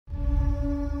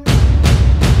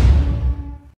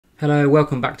Hello,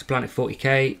 welcome back to Planet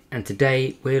 40k, and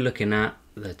today we're looking at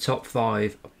the top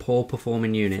 5 poor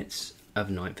performing units of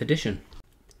 9th edition.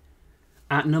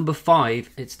 At number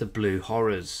 5, it's the Blue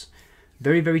Horrors.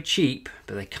 Very cheap,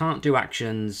 but they can't do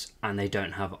actions and they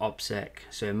don't have OPSEC,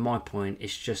 so in my point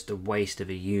it's just a waste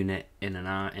of a unit in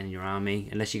your army,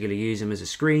 unless you're going to use them as a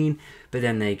screen, but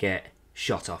then they get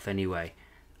shot off anyway.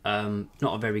 Not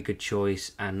a very good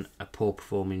choice and a poor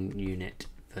performing unit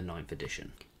for 9th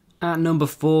edition. At number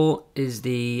 4 is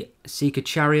the Seeker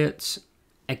Chariots.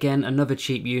 Again, another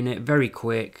cheap unit, very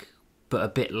quick, but a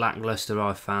bit lackluster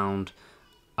I've found.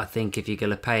 I think if you're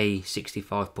going to pay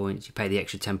 65 points, you pay the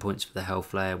extra 10 points for the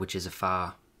Hellflare, which is a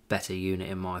far better unit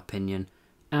in my opinion.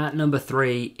 At number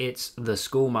 3, it's the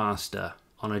Schoolmaster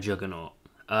on a Juggernaut.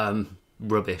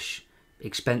 Rubbish.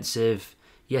 Expensive.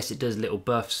 Yes, it does little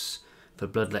buffs for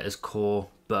Bloodletter's core,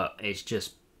 but it's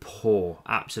just poor,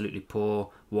 absolutely poor.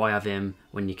 Why have him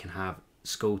when you can have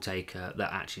Skulltaker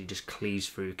that actually just cleaves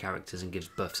through characters and gives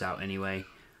buffs out anyway?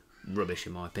 Rubbish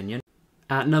in my opinion.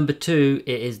 At number 2,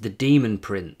 it is the Demon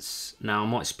Prince. Now I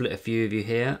might split a few of you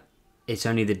here. It's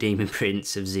only the Demon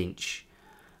Prince of Tzeentch.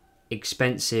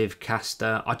 Expensive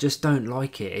caster. I just don't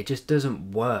like it. It just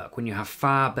doesn't work when you have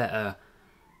far better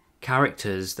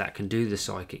characters that can do the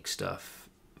psychic stuff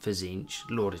for Tzeentch.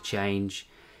 Lord of Change,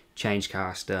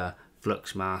 Changecaster,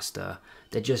 Fluxmaster.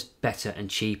 They're just better and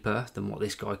cheaper than what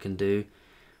this guy can do.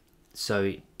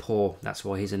 So poor, that's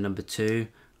why he's a number 2.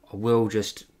 I will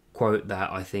just quote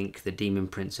that I think the Demon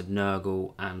Prince of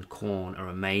Nurgle and Khorne are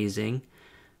amazing,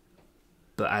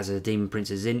 but as a Demon Prince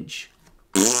of Tzeentch,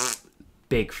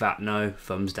 big fat no,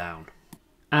 thumbs down.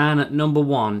 And at number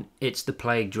 1, it's the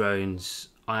Plague Drones.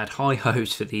 I had high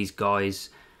hopes for these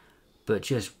guys, but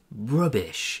just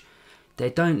rubbish. They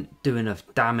don't do enough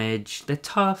damage. They're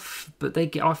tough, but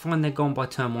I find they're gone by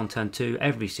turn 1, turn 2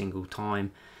 every single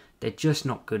time. They're just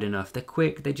not good enough. They're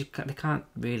quick. They can't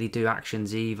really do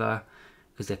actions either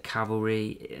because they're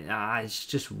cavalry. It's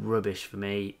just rubbish for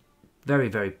me.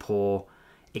 Very poor.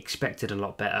 Expected a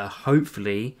lot better.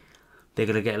 Hopefully they're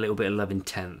going to get a little bit of love in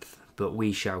 10th, but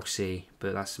we shall see.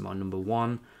 But that's my number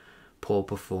 1 poor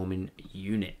performing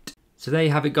unit. So there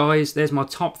you have it, guys. There's my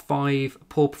top 5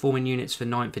 poor performing units for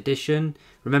 9th edition.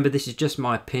 Remember, this is just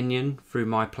my opinion through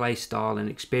my play style and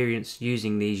experience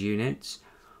using these units.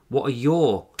 What are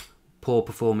your poor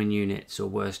performing units or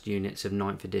worst units of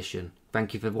 9th edition?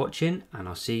 Thank you for watching, and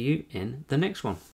I'll see you in the next one.